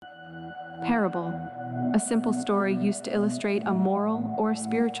Parable, a simple story used to illustrate a moral or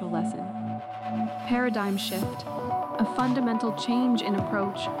spiritual lesson. Paradigm shift, a fundamental change in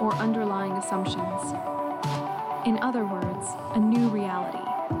approach or underlying assumptions. In other words, a new reality.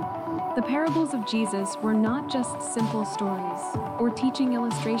 The parables of Jesus were not just simple stories or teaching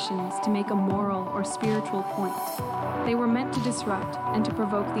illustrations to make a moral or spiritual point. They were meant to disrupt and to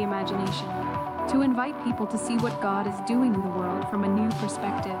provoke the imagination, to invite people to see what God is doing in the world from a new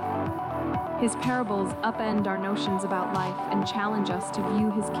perspective. His parables upend our notions about life and challenge us to view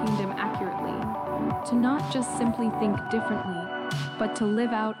his kingdom accurately, to not just simply think differently, but to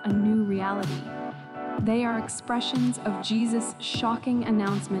live out a new reality. They are expressions of Jesus' shocking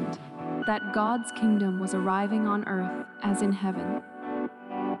announcement that God's kingdom was arriving on earth as in heaven.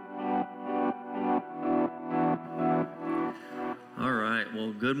 All right.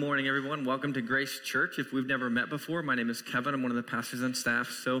 Well, good morning, everyone. Welcome to Grace Church. If we've never met before, my name is Kevin. I'm one of the pastors on staff.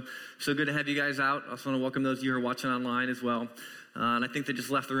 So good to have you guys out. I also want to welcome those of you who are watching online as well. And I think they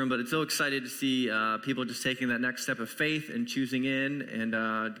just left the room, but it's so excited to see people just taking that next step of faith and choosing in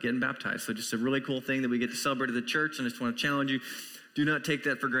and getting baptized. So just a really cool thing that we get to celebrate at the church. And I just want to challenge you. Do not take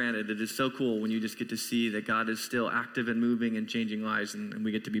that for granted. It is so cool when you just get to see that God is still active and moving and changing lives, and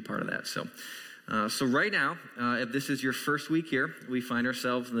we get to be part of that. So right now, if this is your first week here, we find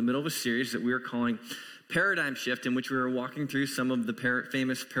ourselves in the middle of a series that we are calling Paradigm Shift, in which we are walking through some of the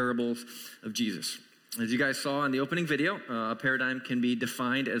famous parables of Jesus. As you guys saw in the opening video, a paradigm can be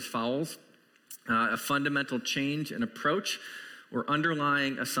defined as follows: a fundamental change in approach or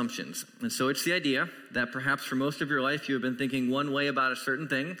underlying assumptions. And so it's the idea that perhaps for most of your life you have been thinking one way about a certain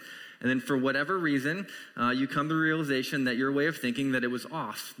thing, and then for whatever reason, you come to the realization that your way of thinking, that it was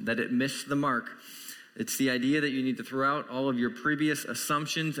off, that it missed the mark. It's the idea that you need to throw out all of your previous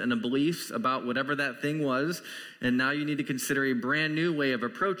assumptions and beliefs about whatever that thing was, and now you need to consider a brand new way of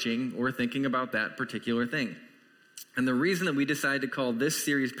approaching or thinking about that particular thing. And the reason that we decided to call this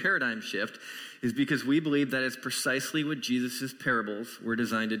series Paradigm Shift is because we believe that is precisely what Jesus' parables were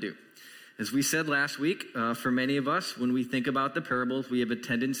designed to do. As we said last week, for many of us, when we think about the parables, we have a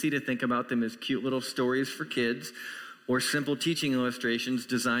tendency to think about them as cute little stories for kids or simple teaching illustrations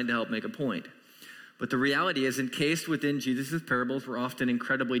designed to help make a point. But the reality is, encased within Jesus' parables were often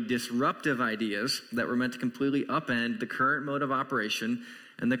incredibly disruptive ideas that were meant to completely upend the current mode of operation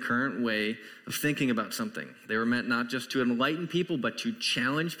and the current way of thinking about something. They were meant not just to enlighten people, but to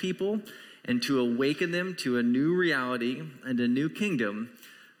challenge people and to awaken them to a new reality and a new kingdom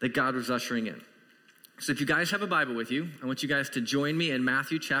that God was ushering in. So if you guys have a Bible with you, I want you guys to join me in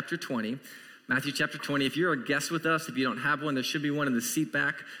Matthew chapter 20. Matthew chapter 20. If you're a guest with us, if you don't have one, there should be one in the seat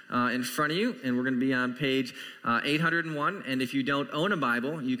back in front of you. And we're going to be on page 801. And if you don't own a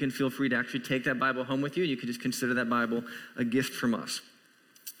Bible, you can feel free to actually take that Bible home with you. You can just consider that Bible a gift from us.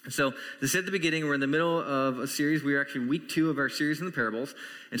 So this at the beginning, we're in the middle of a series. We are actually week 2 of our series in the parables.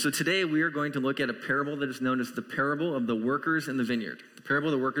 And so today we are going to look at a parable that is known as the parable of the workers in the vineyard. The parable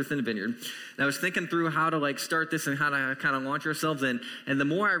of the workers in the vineyard. And I was thinking through how to start this and how to kind of launch ourselves in. And the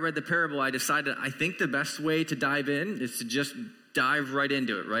more I read the parable, I decided I think the best way to dive in is to just dive right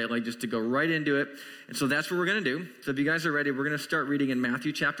into it, right? Just to go right into it. And so that's what we're going to do. So if you guys are ready, we're going to start reading in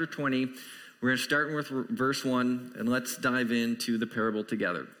Matthew chapter 20. We're going to start with verse 1, and let's dive into the parable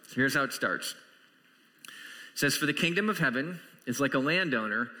together. So here's how it starts. It says, "For the kingdom of heaven is like a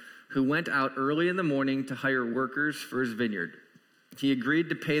landowner who went out early in the morning to hire workers for his vineyard. He agreed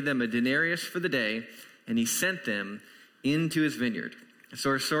to pay them a denarius for the day, and he sent them into his vineyard."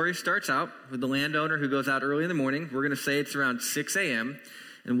 So our story starts out with the landowner who goes out early in the morning. We're going to say it's around 6 a.m.,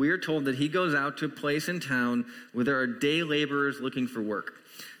 and we are told that he goes out to a place in town where there are day laborers looking for work.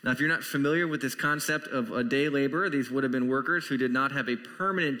 Now, if you're not familiar with this concept of a day laborer, these would have been workers who did not have a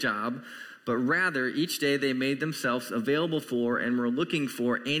permanent job, but rather each day they made themselves available for and were looking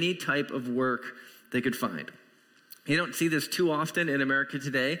for any type of work they could find. You don't see this too often in America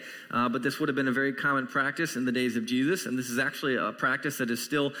today, but this would have been a very common practice in the days of Jesus, and this is actually a practice that is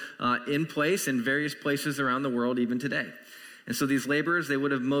still in place in various places around the world even today. And so these laborers, they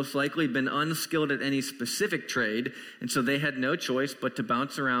would have most likely been unskilled at any specific trade, and so they had no choice but to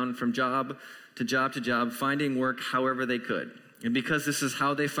bounce around from job to job to job, finding work however they could. And because this is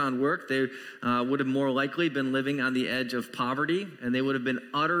how they found work, they would have more likely been living on the edge of poverty, and they would have been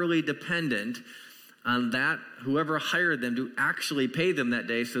utterly dependent on that, whoever hired them, to actually pay them that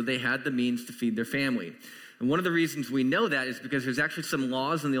day so they had the means to feed their family. And one of the reasons we know that is because there's actually some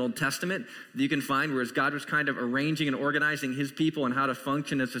laws in the Old Testament that you can find, whereas God was kind of arranging and organizing his people and how to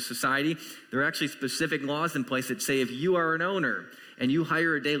function as a society. There are actually specific laws in place that say if you are an owner and you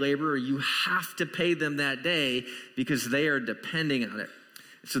hire a day laborer, you have to pay them that day because they are depending on it.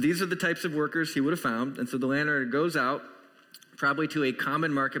 So these are the types of workers he would have found. And so the landowner goes out, probably to a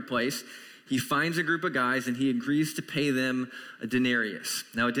common marketplace. He finds a group of guys and he agrees to pay them a denarius.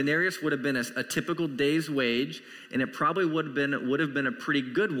 Now, a denarius would have been a typical day's wage, and it probably would have been a pretty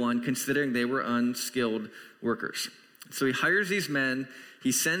good one considering they were unskilled workers. So he hires these men,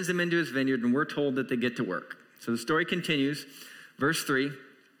 he sends them into his vineyard, and we're told that they get to work. So the story continues. Verse 3,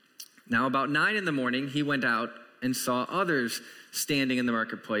 now about 9 a.m, he went out and saw others standing in the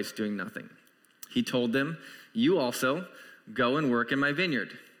marketplace doing nothing. He told them, you also go and work in my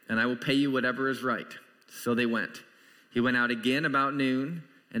vineyard, and I will pay you whatever is right. So they went. He went out again about noon,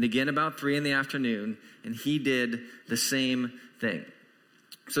 and again about 3 p.m, and he did the same thing.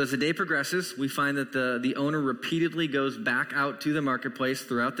 So as the day progresses, we find that the owner repeatedly goes back out to the marketplace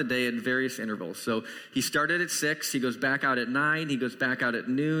throughout the day at various intervals. So he started at 6, he goes back out at 9, he goes back out at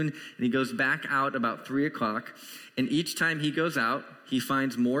noon, and he goes back out about 3 o'clock. And each time he goes out, he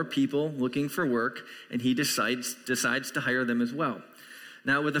finds more people looking for work, and he decides to hire them as well.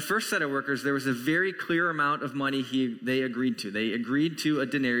 Now, with the first set of workers, there was a very clear amount of money they agreed to. They agreed to a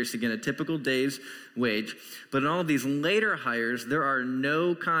denarius, again, a typical day's wage. But in all of these later hires, there are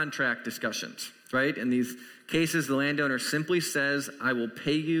no contract discussions, right? In these cases, the landowner simply says, I will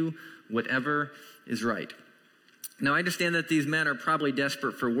pay you whatever is right. Now, I understand that these men are probably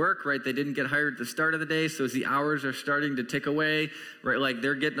desperate for work, right? They didn't get hired at the start of the day, so as the hours are starting to tick away, right, like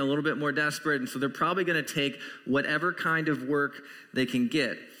they're getting a little bit more desperate, and so they're probably going to take whatever kind of work they can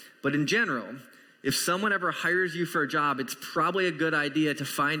get. But in general, if someone ever hires you for a job, it's probably a good idea to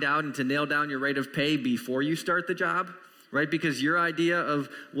find out and to nail down your rate of pay before you start the job, right? Because your idea of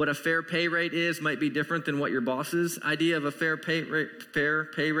what a fair pay rate is might be different than what your boss's idea of a fair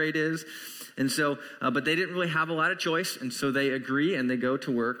pay rate is. And so, but they didn't really have a lot of choice, and so they agree and they go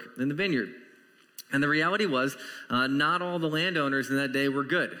to work in the vineyard. And the reality was, not all the landowners in that day were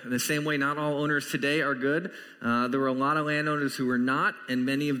good. In the same way, not all owners today are good. There were a lot of landowners who were not, and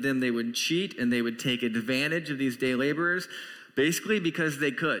many of them, they would cheat and they would take advantage of these day laborers, basically because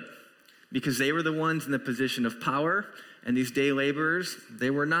they could. Because they were the ones in the position of power, and these day laborers, they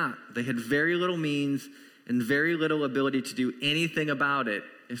were not. They had very little means and very little ability to do anything about it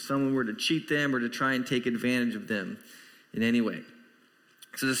if someone were to cheat them or to try and take advantage of them in any way.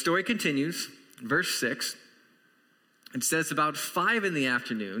 So the story continues, verse 6. It says, about 5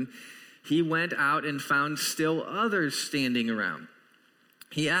 p.m, he went out and found still others standing around.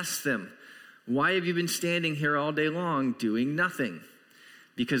 He asked them, why have you been standing here all day long doing nothing?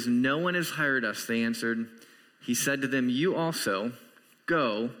 Because no one has hired us, they answered. He said to them, you also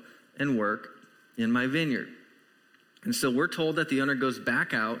go and work in my vineyard. And so we're told that the owner goes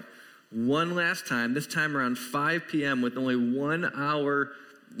back out one last time, this time around 5 p.m. with only 1 hour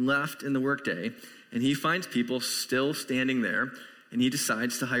left in the workday. And he finds people still standing there, and he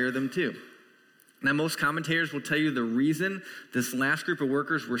decides to hire them too. Now, most commentators will tell you the reason this last group of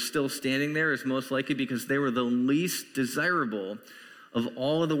workers were still standing there is most likely because they were the least desirable of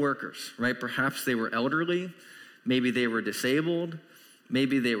all of the workers, right? Perhaps they were elderly, maybe they were disabled,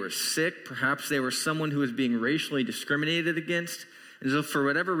 maybe they were sick. Perhaps they were someone who was being racially discriminated against. And so for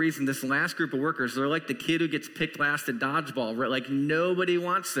whatever reason, this last group of workers, they're like the kid who gets picked last at dodgeball, right? Like nobody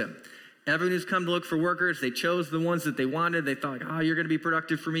wants them. Everyone who's come to look for workers, they chose the ones that they wanted. They thought, oh, you're going to be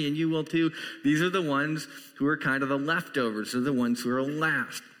productive for me and you will too. These are the ones who are kind of the leftovers. They're the ones who are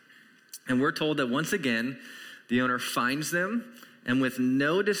last. And we're told that once again, the owner finds them, and with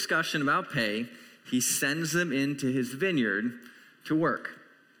no discussion about pay, he sends them into his vineyard to work.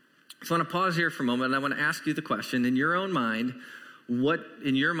 So I want to pause here for a moment, and I want to ask you the question, in your own mind, what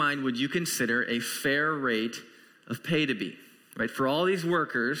in your mind would you consider a fair rate of pay to be? Right? For all these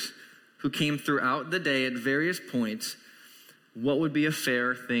workers who came throughout the day at various points, what would be a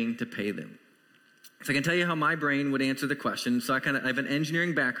fair thing to pay them? So I can tell you how my brain would answer the question. So I have an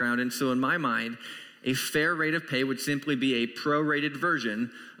engineering background, and so in my mind, a fair rate of pay would simply be a prorated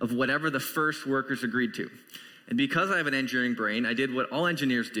version of whatever the first workers agreed to. And because I have an engineering brain, I did what all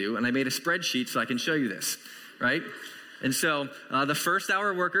engineers do, and I made a spreadsheet so I can show you this, right? And so the first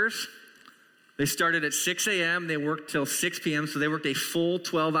hour workers, they started at 6 a.m., they worked till 6 p.m., so they worked a full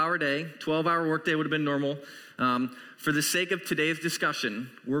 12-hour day. 12-hour workday would have been normal. For the sake of today's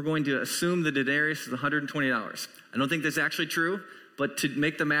discussion, we're going to assume the denarius is $120. I don't think that's actually true, but to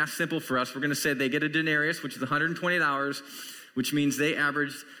make the math simple for us, we're going to say they get a denarius, which is $120, which means they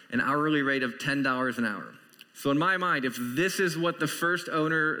averaged an hourly rate of $10 an hour. So in my mind, if this is what the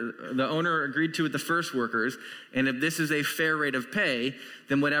owner agreed to with the first workers, and if this is a fair rate of pay,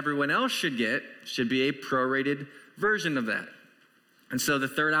 then what everyone else should get should be a prorated version of that. And so the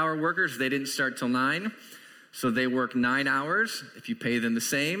third hour workers, they didn't start till 9. So they work 9 hours. If you pay them the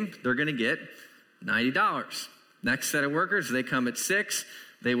same, they're going to get $90. Next set of workers, they come at 6.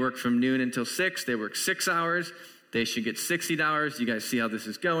 They work from noon until 6. They work 6 hours. They should get $60. You guys see how this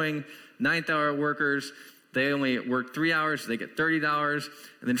is going. 9th hour workers, they only work 3 hours. They get $30.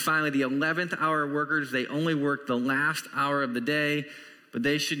 And then finally, the 11th hour workers, they only work the last hour of the day, but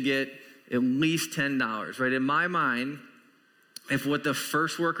they should get at least $10, right? In my mind, if what the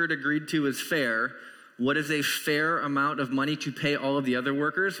first worker agreed to is fair, what is a fair amount of money to pay all of the other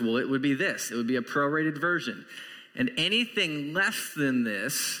workers? Well, it would be this. It would be a prorated version. And anything less than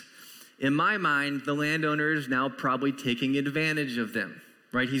this, in my mind, the landowner is now probably taking advantage of them,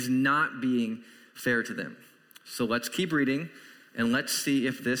 right? He's not being fair to them. So let's keep reading, and let's see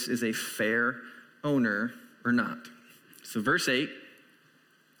if this is a fair owner or not. So verse 8,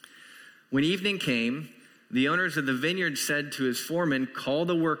 when evening came, the owners of the vineyard said to his foreman, call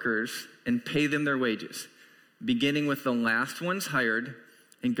the workers and pay them their wages, beginning with the last ones hired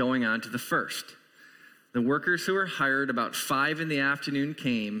and going on to the first. The workers who were hired about 5 in the afternoon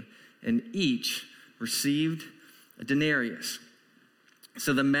came, and each received a denarius.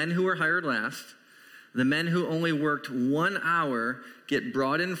 So the men who were hired last, the men who only worked 1 hour, get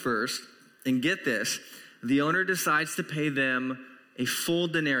brought in first, and get this, the owner decides to pay them a full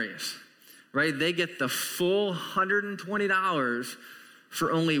denarius, right? They get the full $120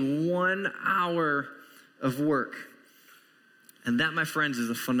 for only 1 hour of work. And that, my friends, is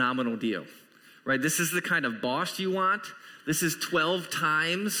a phenomenal deal, right? This is the kind of boss you want. This is 12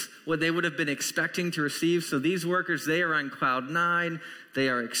 times what they would have been expecting to receive. So these workers, they are on cloud 9. They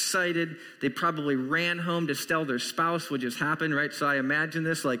are excited. They probably ran home to tell their spouse what just happened, right? So I imagine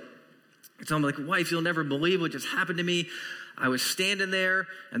this like, it's almost like, wife, you'll never believe what just happened to me. I was standing there,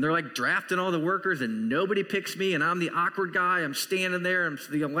 and they're like drafting all the workers, and nobody picks me, and I'm the awkward guy. I'm standing there, I'm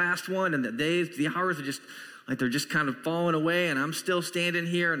the last one, and the hours are just like they're just kind of falling away, and I'm still standing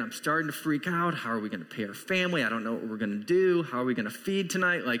here, and I'm starting to freak out. How are we going to pay our family? I don't know what we're going to do. How are we going to feed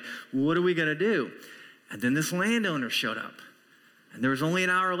tonight? Like, what are we going to do? And then this landowner showed up, and there was only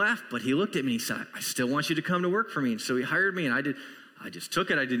an hour left, but he looked at me and he said, I still want you to come to work for me. And so he hired me, and I just took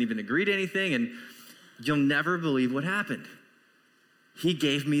it. I didn't even agree to anything, and you'll never believe what happened. He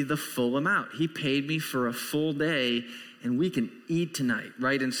gave me the full amount. He paid me for a full day, and we can eat tonight,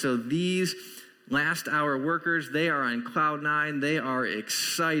 right? And so these last hour workers, they are on cloud 9. They are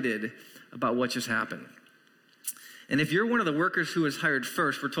excited about what just happened. And if you're one of the workers who was hired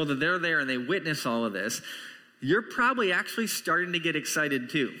first, we're told that they're there and they witness all of this, you're probably actually starting to get excited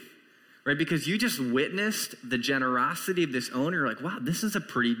too, right? Because you just witnessed the generosity of this owner. You're like, wow, this is a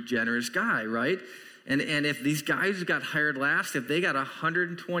pretty generous guy, right? And if these guys who got hired last, if they got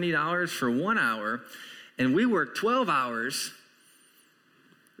 $120 for 1 hour, and we work 12 hours,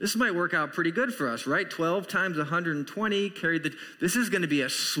 this might work out pretty good for us, right? 12 times 120 this is going to be a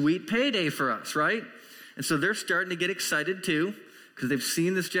sweet payday for us, right? And so they're starting to get excited too, because they've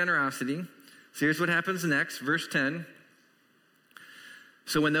seen this generosity. So here's what happens next, verse 10.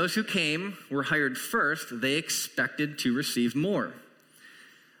 So when those who came were hired first, they expected to receive more.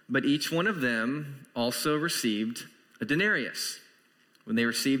 But each one of them also received a denarius. When they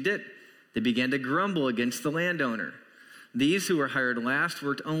received it, they began to grumble against the landowner. These who were hired last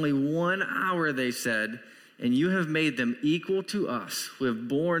worked only 1 hour, they said, and you have made them equal to us, who have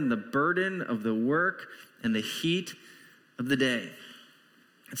borne the burden of the work and the heat of the day.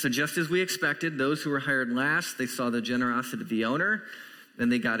 And so just as we expected, those who were hired last, they saw the generosity of the owner, and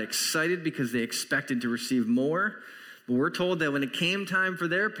they got excited because they expected to receive more. But we're told that when it came time for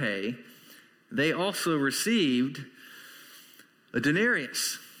their pay, they also received a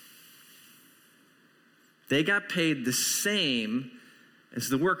denarius. They got paid the same as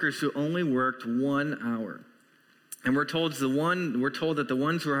the workers who only worked 1 hour. And we're told that the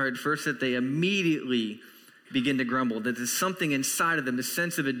ones who were hired first, that they immediately begin to grumble, that there's something inside of them, the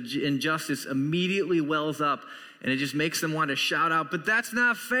sense of injustice immediately wells up, and it just makes them want to shout out, but that's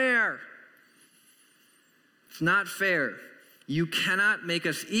not fair. It's not fair. You cannot make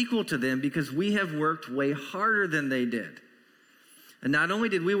us equal to them because we have worked way harder than they did. And not only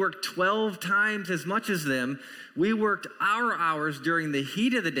did we work 12 times as much as them, we worked our hours during the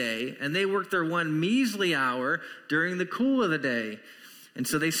heat of the day, and they worked their one measly hour during the cool of the day. And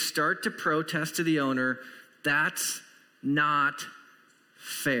so they start to protest to the owner, that's not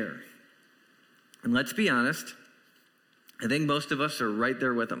fair. And let's be honest, I think most of us are right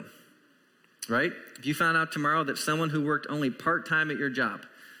there with them. Right? If you found out tomorrow that someone who worked only part-time at your job,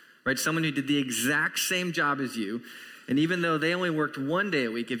 right, someone who did the exact same job as you, and even though they only worked 1 day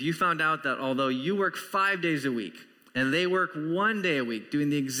a week, if you found out that although you work 5 days a week, and they work 1 day a week doing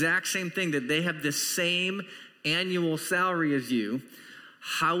the exact same thing, that they have the same annual salary as you,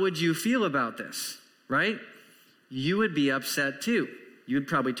 how would you feel about this, right? You would be upset too. You would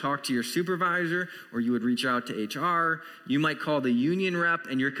probably talk to your supervisor, or you would reach out to HR. You might call the union rep,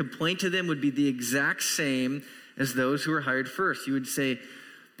 and your complaint to them would be the exact same as those who were hired first. You would say,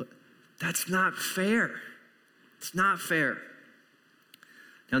 but that's not fair. It's not fair.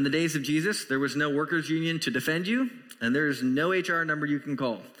 Now, in the days of Jesus, there was no workers' union to defend you, and there is no HR number you can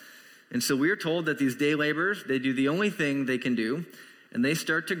call. And so we are told that these day laborers, they do the only thing they can do, and they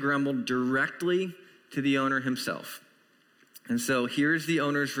start to grumble directly to the owner himself. And so here's the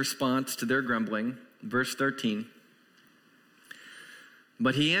owner's response to their grumbling, verse 13.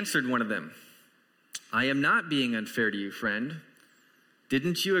 But he answered one of them, I am not being unfair to you, friend.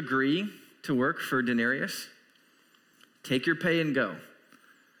 Didn't you agree to work for a denarius? Take your pay and go.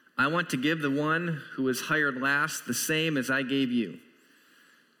 I want to give the one who was hired last the same as I gave you.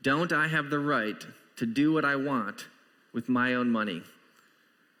 Don't I have the right to do what I want with my own money?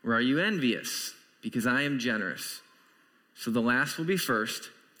 Or are you envious because I am generous? So the last will be first,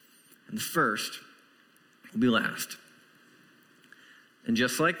 and the first will be last. And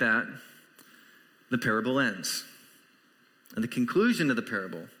just like that, the parable ends. And the conclusion of the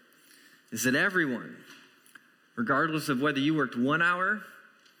parable is that everyone, regardless of whether you worked 1 hour or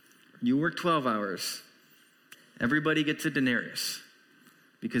you worked 12 hours, everybody gets a denarius,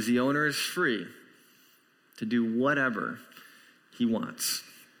 because the owner is free to do whatever he wants.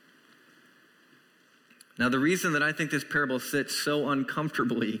 Now, the reason that I think this parable sits so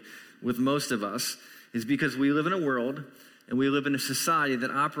uncomfortably with most of us is because we live in a world and we live in a society that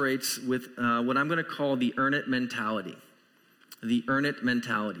operates with what I'm going to call the earn it mentality. The earn it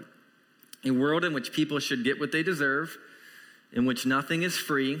mentality. A world in which people should get what they deserve, in which nothing is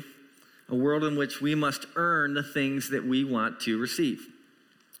free, a world in which we must earn the things that we want to receive.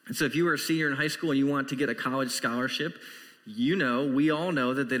 And so if you were a senior in high school and you want to get a college scholarship, we all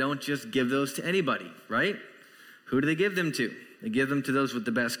know that they don't just give those to anybody, right? Who do they give them to? They give them to those with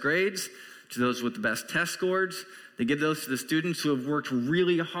the best grades, to those with the best test scores. They give those to the students who have worked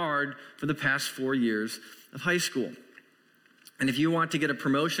really hard for the past 4 years of high school. And if you want to get a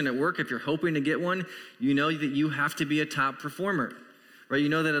promotion at work, if you're hoping to get one, you know that you have to be a top performer, right? You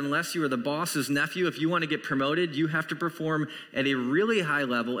know that unless you are the boss's nephew, if you want to get promoted, you have to perform at a really high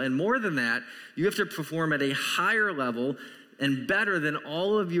level. And more than that, you have to perform at a higher level and better than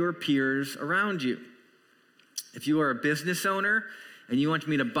all of your peers around you. If you are a business owner and you want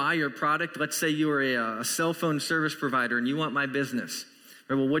me to buy your product, let's say you are a cell phone service provider and you want my business.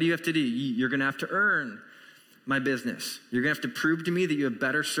 Right, well, what do you have to do? You're going to have to earn my business. You're going to have to prove to me that you have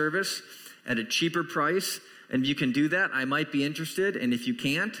better service at a cheaper price. And if you can do that, I might be interested. And if you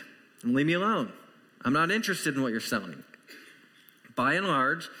can't, then leave me alone. I'm not interested in what you're selling. By and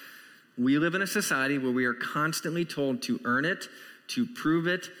large, we live in a society where we are constantly told to earn it, to prove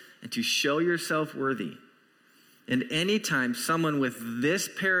it, and to show yourself worthy. And anytime someone with this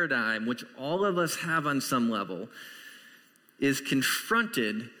paradigm, which all of us have on some level, is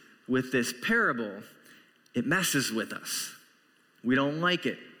confronted with this parable, it messes with us. We don't like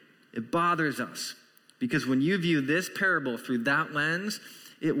it. It bothers us. Because when you view this parable through that lens,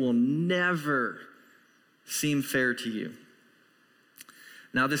 it will never seem fair to you.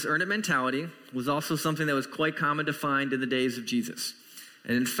 Now, this earn it mentality was also something that was quite common to find in the days of Jesus.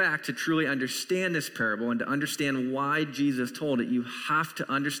 And in fact, to truly understand this parable and to understand why Jesus told it, you have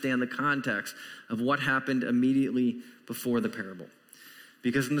to understand the context of what happened immediately before the parable.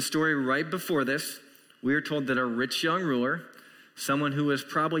 Because in the story right before this, we are told that a rich young ruler, someone who was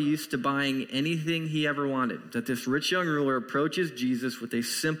probably used to buying anything he ever wanted, that this rich young ruler approaches Jesus with a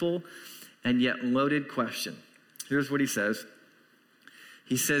simple and yet loaded question. Here's what he says.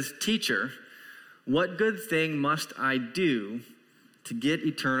 He says, "Teacher, what good thing must I do to get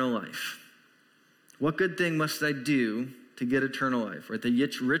eternal life?" What good thing must I do to get eternal life? Right?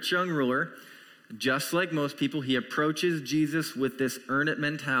 The rich young ruler, just like most people, he approaches Jesus with this earn it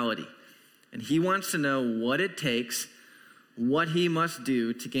mentality. And he wants to know what it takes, what he must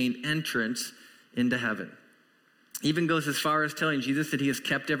do to gain entrance into heaven. He even goes as far as telling Jesus that he has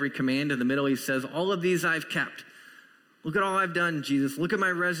kept every command. In the middle, he says, all of these I've kept. Look at all I've done, Jesus. Look at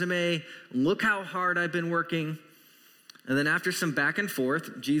my resume. Look how hard I've been working. And then after some back and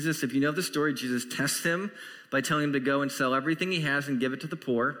forth, Jesus, if you know the story, Jesus tests him by telling him to go and sell everything he has and give it to the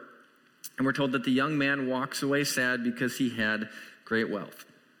poor. And we're told that the young man walks away sad because he had great wealth.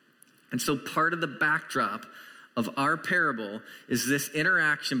 And so part of the backdrop of our parable is this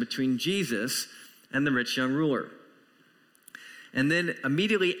interaction between Jesus and the rich young ruler. And then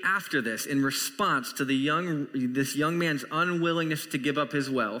immediately after this, in response to this young man's unwillingness to give up his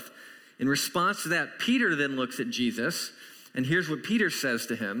wealth, in response to that, Peter then looks at Jesus, and here's what Peter says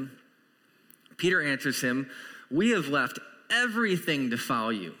to him. Peter answers him, "We have left everything to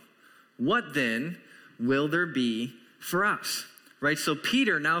follow you. What then will there be for us?" Right? So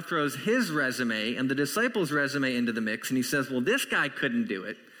Peter now throws his resume and the disciples' resume into the mix, and he says, well, this guy couldn't do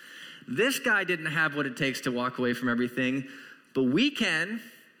it. This guy didn't have what it takes to walk away from everything, but we can.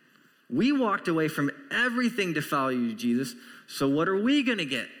 We walked away from everything to follow you, Jesus. So what are we going to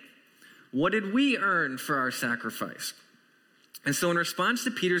get? What did we earn for our sacrifice? And so in response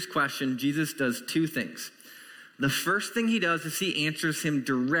to Peter's question, Jesus does two things. The first thing he does is he answers him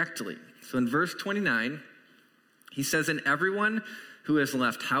directly. So in verse 29, he says, "And everyone who has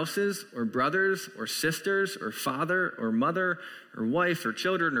left houses or brothers or sisters or father or mother or wife or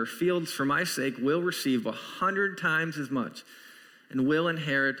children or fields for my sake will receive 100 times as much and will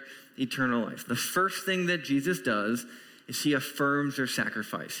inherit eternal life." The first thing that Jesus does is he affirms their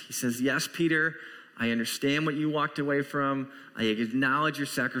sacrifice. He says, "Yes, Peter, I understand what you walked away from. I acknowledge your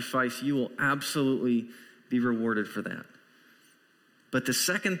sacrifice. You will absolutely be rewarded for that." But the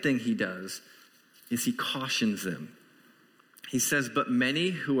second thing he does is he cautions them. He says, "But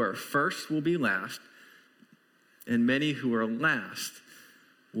many who are first will be last, and many who are last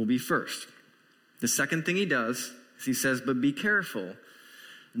will be first." The second thing he does is he says, "But be careful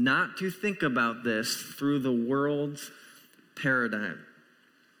not to think about this through the world's paradigm."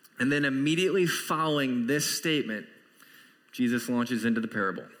 And then immediately following this statement, Jesus launches into the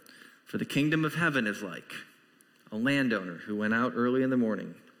parable. "For the kingdom of heaven is like a landowner who went out early in the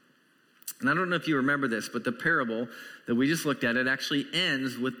morning." And I don't know if you remember this, but the parable that we just looked at, it actually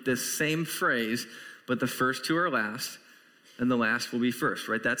ends with this same phrase, "But the first two are last, and the last will be first,"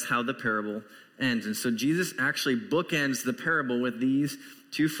 right? That's how the parable ends. And so Jesus actually bookends the parable with these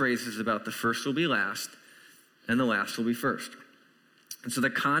two phrases about the first will be last, and the last will be first. And so the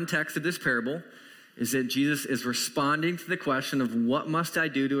context of this parable is that Jesus is responding to the question of what must I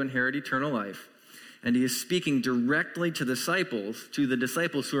do to inherit eternal life? And he is speaking directly to the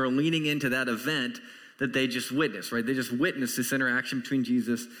disciples who are leaning into that event that they just witnessed, right? They just witnessed this interaction between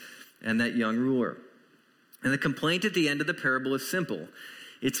Jesus and that young ruler. And the complaint at the end of the parable is simple.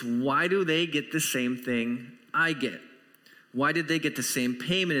 It's, why do they get the same thing I get? Why did they get the same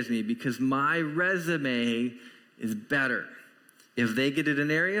payment as me? Because my resume is better. If they get a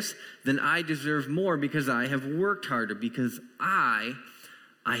denarius, then I deserve more because I have worked harder, because I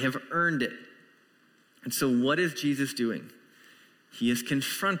have earned it. And so what is Jesus doing? He is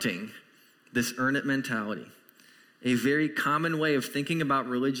confronting this earn it mentality, a very common way of thinking about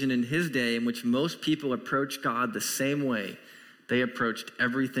religion in his day, in which most people approach God the same way they approached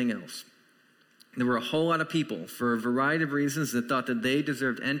everything else. There were a whole lot of people, for a variety of reasons, that thought that they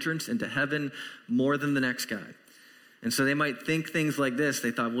deserved entrance into heaven more than the next guy. And so they might think things like this. They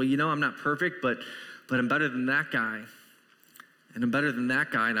thought, well, I'm not perfect, but I'm better than that guy. And I'm better than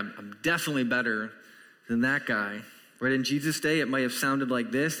that guy, and I'm definitely better than that guy. Right? In Jesus' day, it may have sounded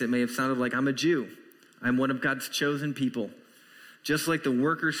like this. It may have sounded like, I'm a Jew. I'm one of God's chosen people. Just like the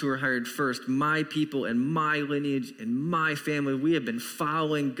workers who were hired first, my people and my lineage and my family, we have been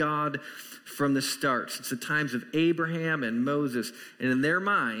following God from the start, since the times of Abraham and Moses. And in their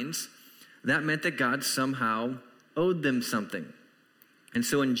minds, that meant that God somehow owed them something. And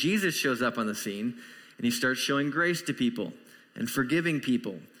so when Jesus shows up on the scene and he starts showing grace to people and forgiving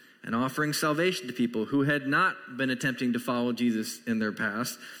people and offering salvation to people who had not been attempting to follow Jesus in their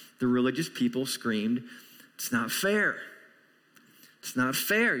past, the religious people screamed, "It's not fair. It's not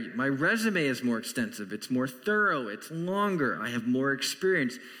fair. My resume is more extensive. It's more thorough. It's longer. I have more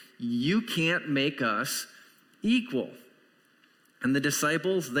experience. You can't make us equal." And the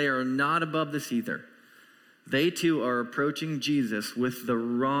disciples, they are not above this either. They too are approaching Jesus with the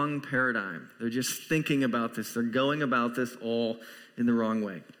wrong paradigm. They're just thinking about this. They're going about this all in the wrong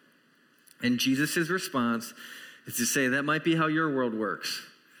way. And Jesus' response is to say, that might be how your world works,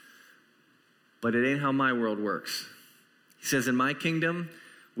 but it ain't how my world works. He says, in my kingdom,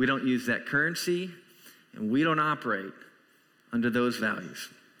 we don't use that currency, and we don't operate under those values.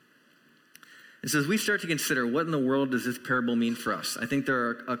 And so as we start to consider what in the world does this parable mean for us, I think there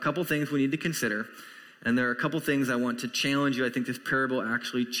are a couple things we need to consider, and there are a couple things I want to challenge you. I think this parable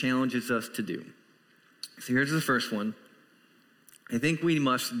actually challenges us to do. So here's the first one. I think we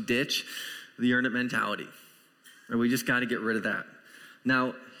must ditch the earn it mentality, or we just got to get rid of that.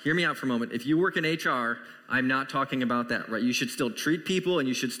 Now, hear me out for a moment. If you work in HR, I'm not talking about that, right? You should still treat people and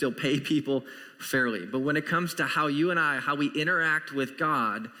you should still pay people fairly. But when it comes to how you and I, how we interact with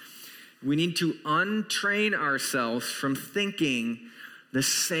God, We need to untrain ourselves from thinking the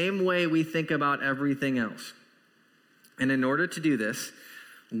same way we think about everything else. And in order to do this,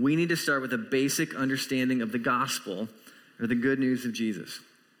 we need to start with a basic understanding of the gospel, or the good news of Jesus.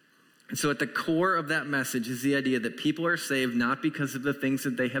 And so at the core of that message is the idea that people are saved not because of the things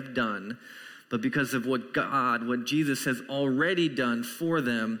that they have done, but because of what Jesus has already done for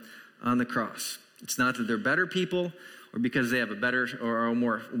them on the cross. It's not that they're better people or because they have a better or a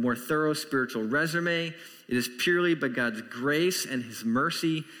more thorough spiritual resume. It is purely by God's grace and his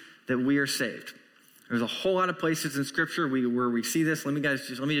mercy that we are saved. There's a whole lot of places in Scripture where we see this. Let me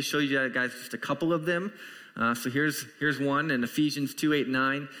just show you guys just a couple of them. So here's one in Ephesians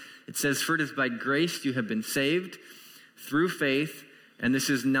 2:8-9. It says, "For it is by grace you have been saved through faith, and this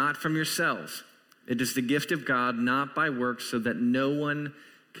is not from yourselves. It is the gift of God, not by works, so that no one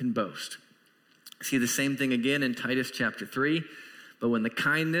can boast." See the same thing again in Titus chapter 3. "But when the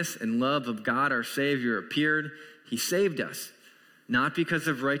kindness and love of God our Savior appeared, he saved us, not because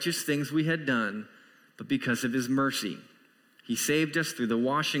of righteous things we had done, but because of his mercy. He saved us through the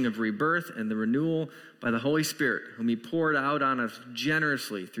washing of rebirth and the renewal by the Holy Spirit, whom he poured out on us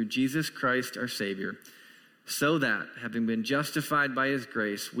generously through Jesus Christ our Savior, so that, having been justified by his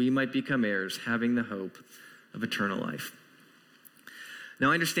grace, we might become heirs, having the hope of eternal life." Now,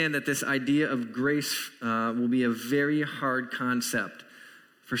 I understand that this idea of grace will be a very hard concept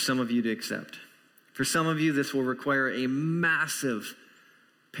for some of you to accept. For some of you, this will require a massive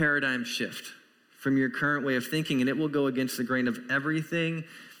paradigm shift from your current way of thinking, and it will go against the grain of everything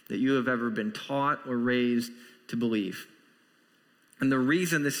that you have ever been taught or raised to believe. And the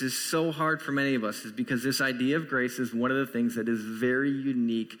reason this is so hard for many of us is because this idea of grace is one of the things that is very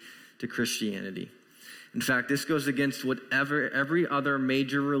unique to Christianity. In fact, this goes against what every other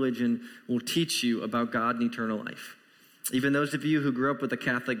major religion will teach you about God and eternal life. Even those of you who grew up with a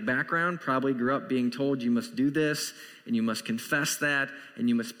Catholic background probably grew up being told you must do this, and you must confess that, and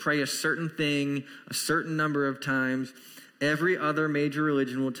you must pray a certain thing a certain number of times. Every other major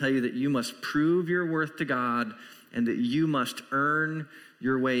religion will tell you that you must prove your worth to God and that you must earn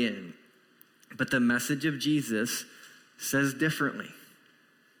your way in. But the message of Jesus says differently.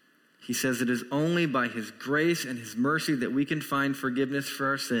 He says it is only by his grace and his mercy that we can find forgiveness for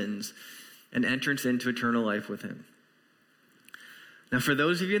our sins and entrance into eternal life with him. Now, for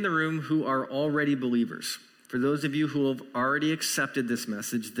those of you in the room who are already believers, for those of you who have already accepted this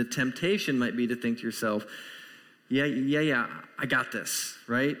message, the temptation might be to think to yourself, yeah, I got this,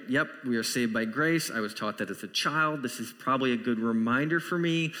 right? Yep, we are saved by grace. I was taught that as a child. This is probably a good reminder for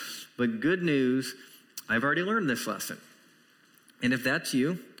me. But good news, I've already learned this lesson. And if that's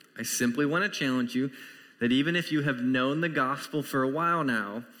you, I simply want to challenge you that even if you have known the gospel for a while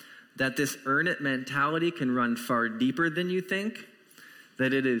now, that this earn it mentality can run far deeper than you think,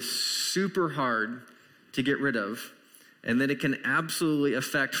 that it is super hard to get rid of, and that it can absolutely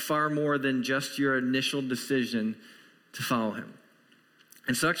affect far more than just your initial decision to follow him.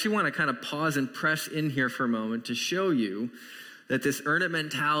 And so I actually want to kind of pause and press in here for a moment to show you that this earn it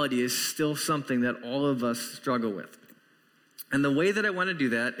mentality is still something that all of us struggle with. And the way that I want to do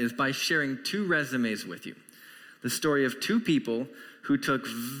that is by sharing two resumes with you. The story of two people who took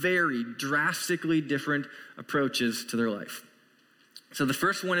very drastically different approaches to their life. So the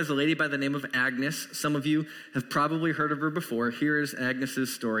first one is a lady by the name of Agnes. Some of you have probably heard of her before. Here is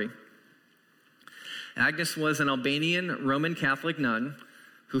Agnes's story. Agnes was an Albanian Roman Catholic nun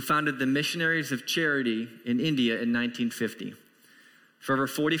who founded the Missionaries of Charity in India in 1950. For over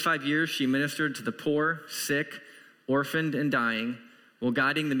 45 years, she ministered to the poor, sick, orphaned, and dying, while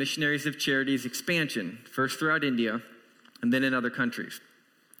guiding the Missionaries of Charity's expansion, first throughout India and then in other countries.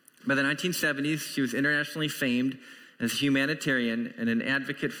 By the 1970s, she was internationally famed as a humanitarian and an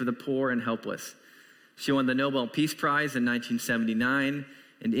advocate for the poor and helpless. She won the Nobel Peace Prize in 1979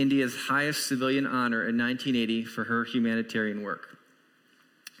 and India's highest civilian honor in 1980 for her humanitarian work.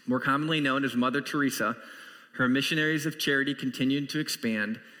 More commonly known as Mother Teresa, her Missionaries of Charity continued to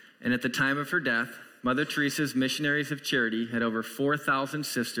expand, and at the time of her death, Mother Teresa's Missionaries of Charity had over 4,000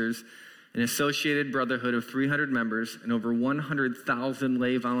 sisters, an associated brotherhood of 300 members, and over 100,000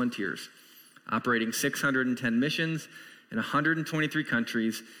 lay volunteers, operating 610 missions in 123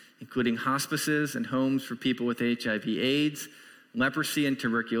 countries, including hospices and homes for people with HIV/AIDS, leprosy and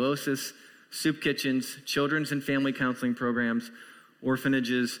tuberculosis, soup kitchens, children's and family counseling programs,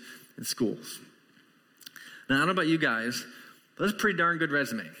 orphanages, and schools. Now, I don't know about you guys, but that's a pretty darn good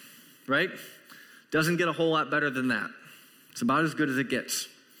resume, right? Doesn't get a whole lot better than that. It's about as good as it gets.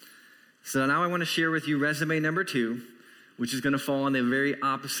 So now I want to share with you resume number 2, which is going to fall on the very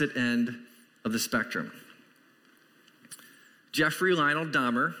opposite end of the spectrum. Jeffrey Lionel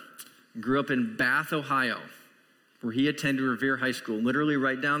Dahmer grew up in Bath, Ohio, where he attended Revere High School, literally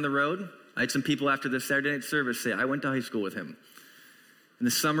right down the road. I had some people after the Saturday night service say, I went to high school with him. In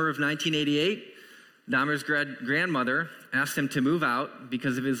the summer of 1988, Dahmer's grandmother asked him to move out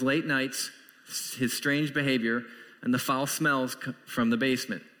because of his late nights, his strange behavior, and the foul smells from the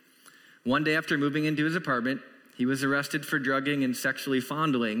basement. One day after moving into his apartment, he was arrested for drugging and sexually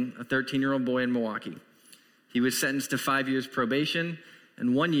fondling a 13-year-old boy in Milwaukee. He was sentenced to 5 years probation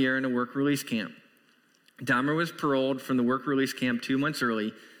and 1 year in a work release camp. Dahmer was paroled from the work release camp 2 months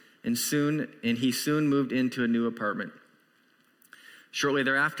early, and he soon moved into a new apartment. Shortly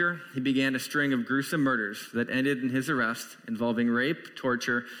thereafter, he began a string of gruesome murders that ended in his arrest, involving rape,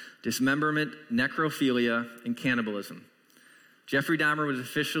 torture, dismemberment, necrophilia, and cannibalism. Jeffrey Dahmer was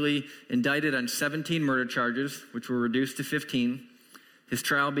officially indicted on 17 murder charges, which were reduced to 15. His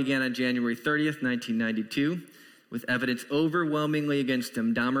trial began on January 30th, 1992. With evidence overwhelmingly against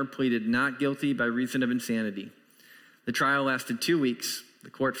him, Dahmer pleaded not guilty by reason of insanity. The trial lasted 2 weeks. The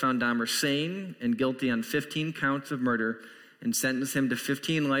court found Dahmer sane and guilty on 15 counts of murder and sentenced him to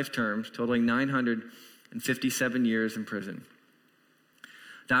 15 life terms, totaling 957 years in prison.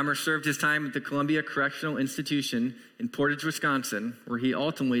 Dahmer served his time at the Columbia Correctional Institution in Portage, Wisconsin, where he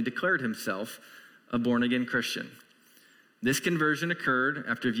ultimately declared himself a born-again Christian. This conversion occurred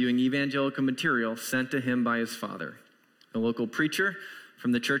after viewing evangelical material sent to him by his father. A local preacher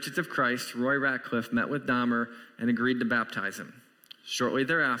from the Churches of Christ, Roy Ratcliffe, met with Dahmer and agreed to baptize him. Shortly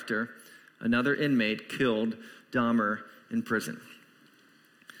thereafter, another inmate killed Dahmer in prison.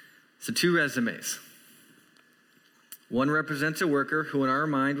 So 2 resumes. One represents a worker who in our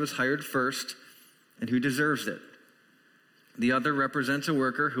mind was hired first and who deserves it. The other represents a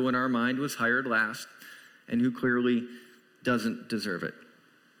worker who in our mind was hired last and who clearly doesn't deserve it.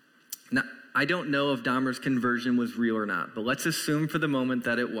 Now, I don't know if Dahmer's conversion was real or not, but let's assume for the moment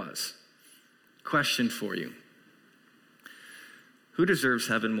that it was. Question for you. Who deserves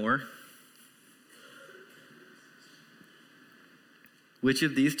heaven more? Which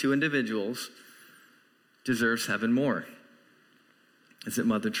of these 2 individuals deserves heaven more? Is it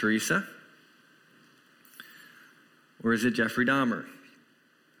Mother Teresa? Or is it Jeffrey Dahmer?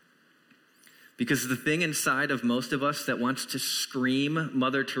 Because the thing inside of most of us that wants to scream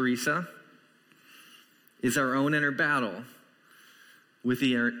Mother Teresa is our own inner battle with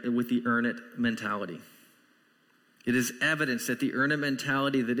the earn it mentality. It is evidence that the earn it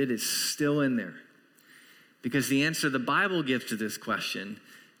mentality, that it is still in there. Because the answer the Bible gives to this question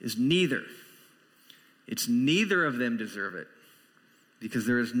is neither. It's neither of them deserve it. Because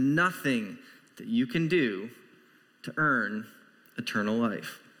there is nothing that you can do to earn eternal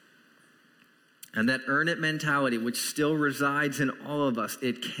life. And that earn it mentality, which still resides in all of us,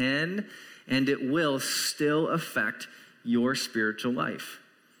 it can and it will still affect your spiritual life.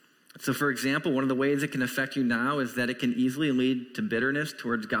 So for example, one of the ways it can affect you now is that it can easily lead to bitterness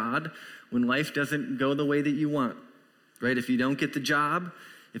towards God when life doesn't go the way that you want, right? If you don't get the job,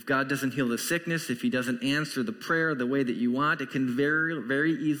 if God doesn't heal the sickness, if he doesn't answer the prayer the way that you want, it can very,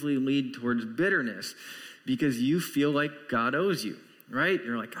 very easily lead towards bitterness because you feel like God owes you, right?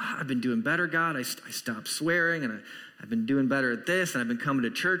 You're like, I've been doing better, God. I stopped swearing, and I've been doing better at this, and I've been coming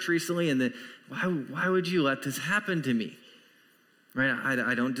to church recently, and why would you let this happen to me? Right?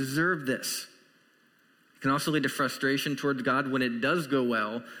 I don't deserve this. It can also lead to frustration towards God when it does go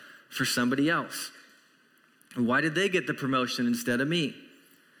well for somebody else. Why did they get the promotion instead of me?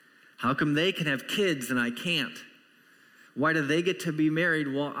 How come they can have kids and I can't? Why do they get to be married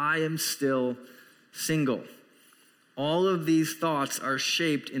while I am still single? All of these thoughts are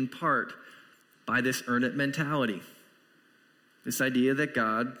shaped in part by this earn it mentality. This idea that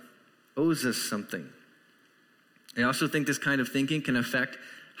God owes us something. I also think this kind of thinking can affect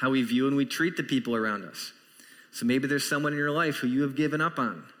how we view and we treat the people around us. So maybe there's someone in your life who you have given up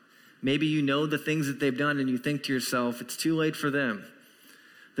on. Maybe you know the things that they've done and you think to yourself, it's too late for them.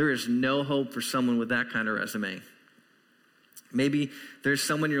 There is no hope for someone with that kind of resume. Maybe there's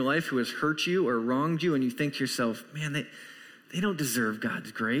someone in your life who has hurt you or wronged you and you think to yourself, man, they don't deserve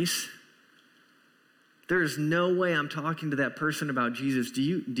God's grace. There is no way I'm talking to that person about Jesus. Do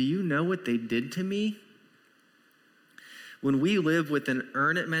you know what they did to me? When we live with an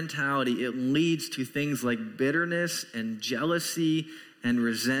earn it mentality, it leads to things like bitterness and jealousy and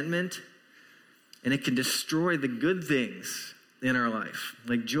resentment, and it can destroy the good things in our life,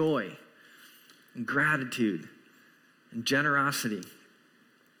 like joy and gratitude and generosity.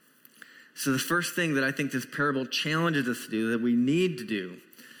 So the first thing that I think this parable challenges us to do, that we need to do,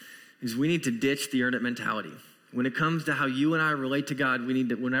 is we need to ditch the earn it mentality. When it comes to how you and I relate to God, we need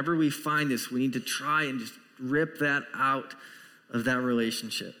to, whenever we find this, we need to try and just rip that out of that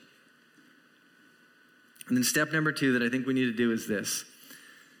relationship. And then step number 2 that I think we need to do is this.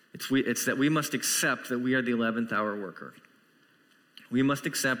 It's that we must accept that we are the 11th hour worker. We must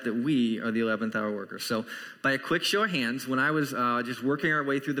accept that we are the 11th hour worker. So by a quick show of hands, when I was just working our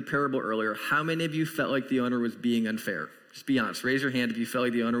way through the parable earlier, how many of you felt like the owner was being unfair? Just be honest. Raise your hand if you felt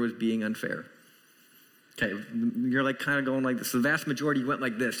like the owner was being unfair. Okay, you're like kind of going like this. The vast majority went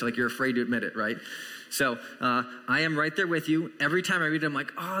like this, like you're afraid to admit it, right? So I am right there with you. Every time I read it, I'm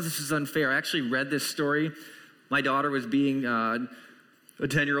like, oh, this is unfair. I actually read this story. My daughter was being a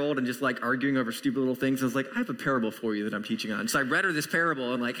 10-year-old and just like arguing over stupid little things. I was like, I have a parable for you that I'm teaching on. So I read her this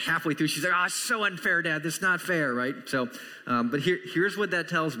parable, and like halfway through, she's like, oh, it's so unfair, Dad. This is not fair, right? So, but here's what that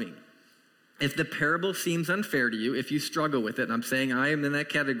tells me. If the parable seems unfair to you, if you struggle with it, and I'm saying I am in that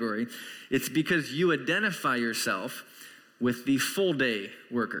category, it's because you identify yourself with the full day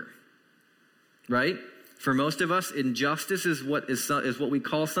worker, right? For most of us, injustice is what we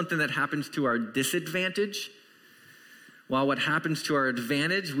call something that happens to our disadvantage, while what happens to our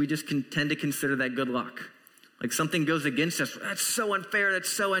advantage, we just tend to consider that good luck. Like something goes against us, that's so unfair,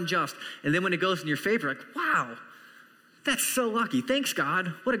 that's so unjust. And then when it goes in your favor, like, wow, that's so lucky. Thanks,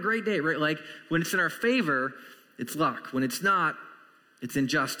 God. What a great day, right? Like when it's in our favor, it's luck. When it's not, it's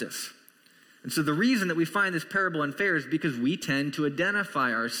injustice. And so the reason that we find this parable unfair is because we tend to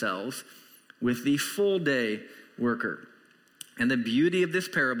identify ourselves with the full day worker. And the beauty of this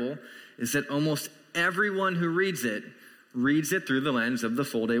parable is that almost everyone who reads it through the lens of the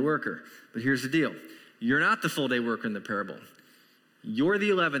full day worker. But here's the deal. You're not the full day worker in the parable. You're the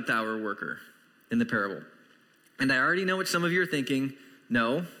 11th hour worker in the parable. And I already know what some of you are thinking.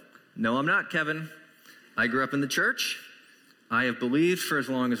 No, I'm not, Kevin. I grew up in the church. I have believed for as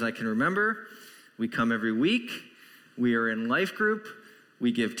long as I can remember. We come every week. We are in life group.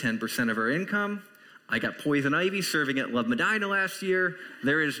 We give 10% of our income. I got poison ivy serving at Love Medina last year.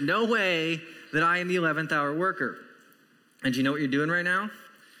 There is no way that I am the 11th hour worker. And do you know what you're doing right now?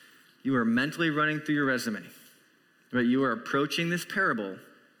 You are mentally running through your resume. Right? You are approaching this parable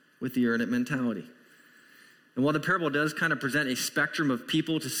with the earn it mentality. And while the parable does kind of present a spectrum of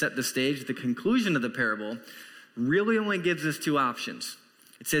people to set the stage, the conclusion of the parable really only gives us 2 options.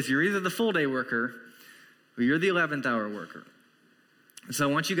 It says you're either the full day worker or you're the 11th hour worker. And so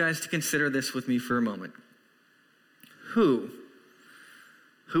I want you guys to consider this with me for a moment. Who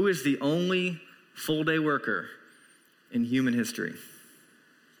is the only full day worker in human history?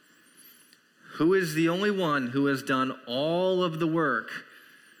 Who is the only one who has done all of the work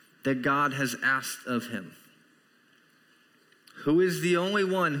that God has asked of him? Who is the only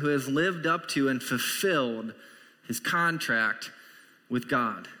one who has lived up to and fulfilled his contract with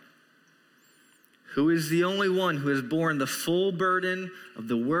God? Who is the only one who has borne the full burden of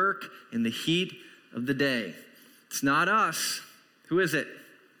the work in the heat of the day? It's not us. Who is it?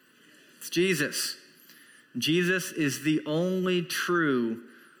 It's Jesus. Jesus is the only true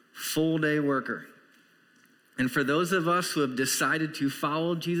full day worker. And for those of us who have decided to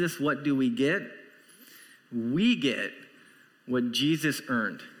follow Jesus, what do we get? We get what Jesus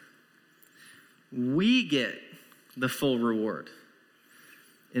earned. We get the full reward.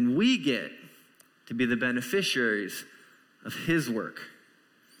 And we get to be the beneficiaries of his work.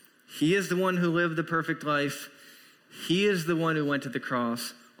 He is the one who lived the perfect life. He is the one who went to the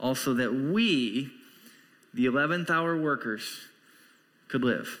cross, also that we, the 11th hour workers, could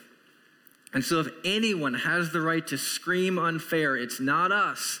live. And so if anyone has the right to scream unfair, it's not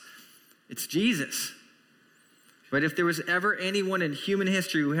us, it's Jesus. Right? If there was ever anyone in human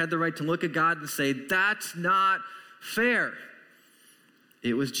history who had the right to look at God and say, that's not fair,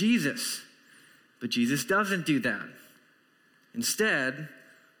 it was Jesus. But Jesus doesn't do that. Instead,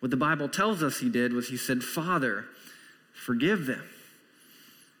 what the Bible tells us he did was he said, Father, forgive them,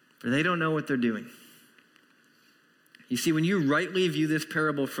 for they don't know what they're doing. You see, when you rightly view this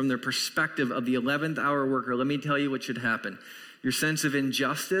parable from the perspective of the 11th hour worker, let me tell you what should happen. Your sense of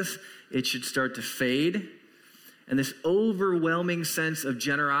injustice, it should start to fade. And this overwhelming sense of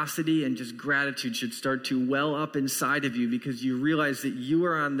generosity and just gratitude should start to well up inside of you because you realize that you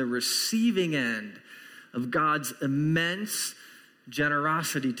are on the receiving end of God's immense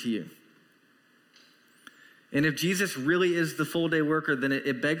generosity to you. And if Jesus really is the full day worker, then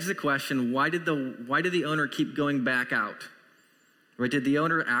it begs the question, why did the owner keep going back out? Right? Did the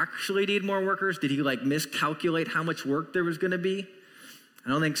owner actually need more workers? Did he miscalculate how much work there was going to be? I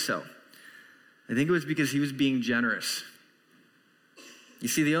don't think so. I think it was because he was being generous. You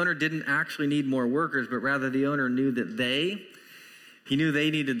see, the owner didn't actually need more workers, but rather the owner knew that he knew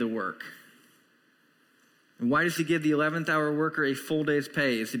they needed the work. And why does he give the 11th hour worker a full day's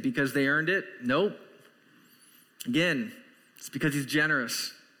pay? Is it because they earned it? Nope. Again, it's because he's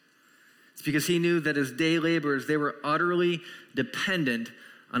generous. It's because he knew that as day laborers, they were utterly dependent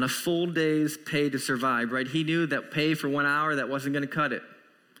on a full day's pay to survive, right? He knew that pay for 1 hour, that wasn't going to cut it.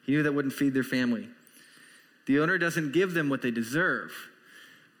 He knew that wouldn't feed their family. The owner doesn't give them what they deserve.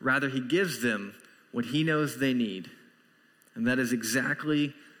 Rather, he gives them what he knows they need. And that is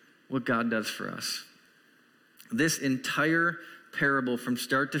exactly what God does for us. This entire parable from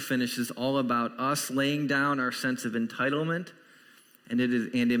start to finish is all about us laying down our sense of entitlement and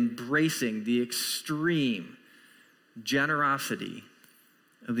embracing the extreme generosity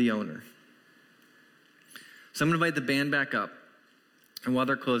of the owner. So I'm going to invite the band back up. And while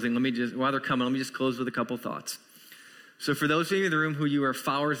they're coming, let me just close with a couple thoughts. So for those of you in the room who you are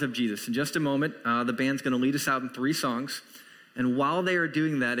followers of Jesus, in just a moment, the band's going to lead us out in 3 songs. And while they are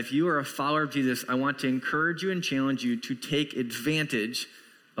doing that, if you are a follower of Jesus, I want to encourage you and challenge you to take advantage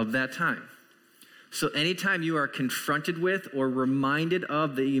of that time. So anytime you are confronted with or reminded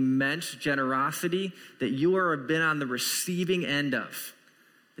of the immense generosity that you have been on the receiving end of,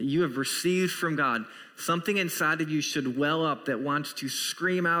 that you have received from God, something inside of you should well up that wants to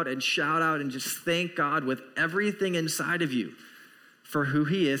scream out and shout out and just thank God with everything inside of you for who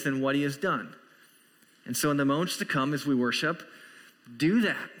he is and what he has done. And so in the moments to come as we worship, do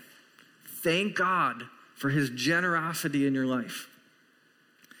that. Thank God for his generosity in your life.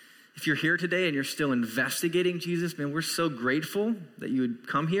 If you're here today and you're still investigating Jesus, man, we're so grateful that you would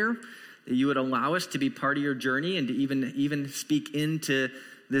come here, that you would allow us to be part of your journey and to even speak into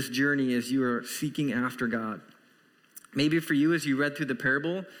this journey as you are seeking after God. Maybe for you, as you read through the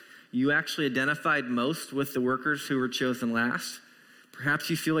parable, you actually identified most with the workers who were chosen last. Perhaps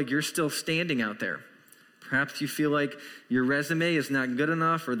you feel like you're still standing out there. Perhaps you feel like your resume is not good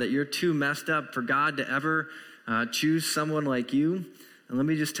enough or that you're too messed up for God to ever choose someone like you. And let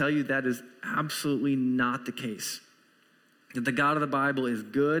me just tell you, that is absolutely not the case. That the God of the Bible is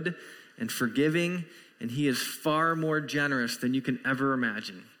good and forgiving, and he is far more generous than you can ever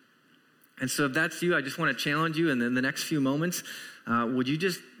imagine. And so if that's you, I just want to challenge you, and in the next few moments, would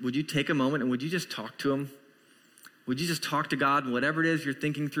you take a moment and would you just talk to him? Would you just talk to God, whatever it is you're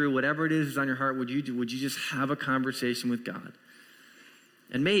thinking through, whatever it is on your heart, would you just have a conversation with God?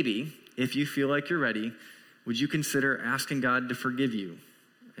 And maybe, if you feel like you're ready, would you consider asking God to forgive you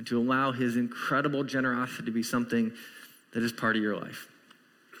and to allow his incredible generosity to be something that is part of your life?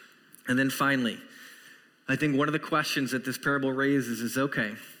 And then finally, I think one of the questions that this parable raises is,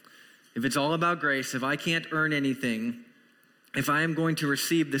 okay, if it's all about grace, if I can't earn anything, if I am going to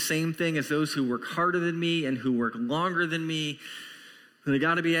receive the same thing as those who work harder than me and who work longer than me, then I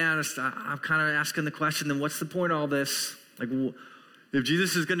got to be honest, I'm kind of asking the question, then what's the point of all this? Like, if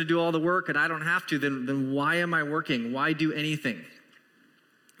Jesus is going to do all the work and I don't have to, then why am I working? Why do anything?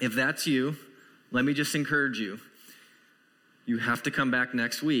 If that's you, let me just encourage you. You have to come back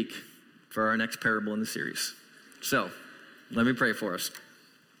next week for our next parable in the series. So, let me pray for us.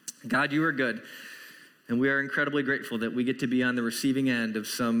 God, you are good. And we are incredibly grateful that we get to be on the receiving end of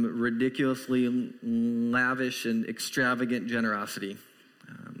some ridiculously lavish and extravagant generosity.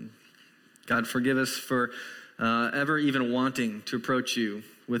 God, forgive us for ever even wanting to approach you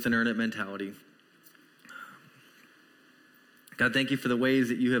with an earn it mentality. God, thank you for the ways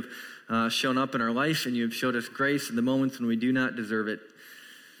that you have shown up in our life, and you have showed us grace in the moments when we do not deserve it.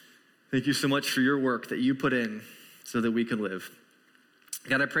 Thank you so much for your work that you put in so that we can live.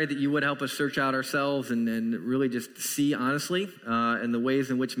 God, I pray that you would help us search out ourselves and really just see honestly in the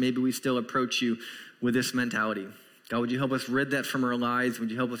ways in which maybe we still approach you with this mentality. God, would you help us rid that from our lives? Would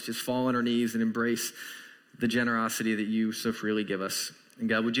you help us just fall on our knees and embrace the generosity that you so freely give us? And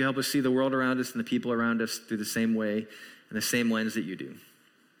God, would you help us see the world around us and the people around us through the same way and the same lens that you do?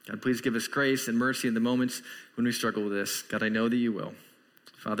 God, please give us grace and mercy in the moments when we struggle with this. God, I know that you will.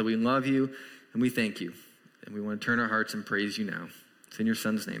 Father, we love you and we thank you. And we want to turn our hearts and praise you now. It's in your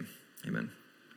son's name. Amen.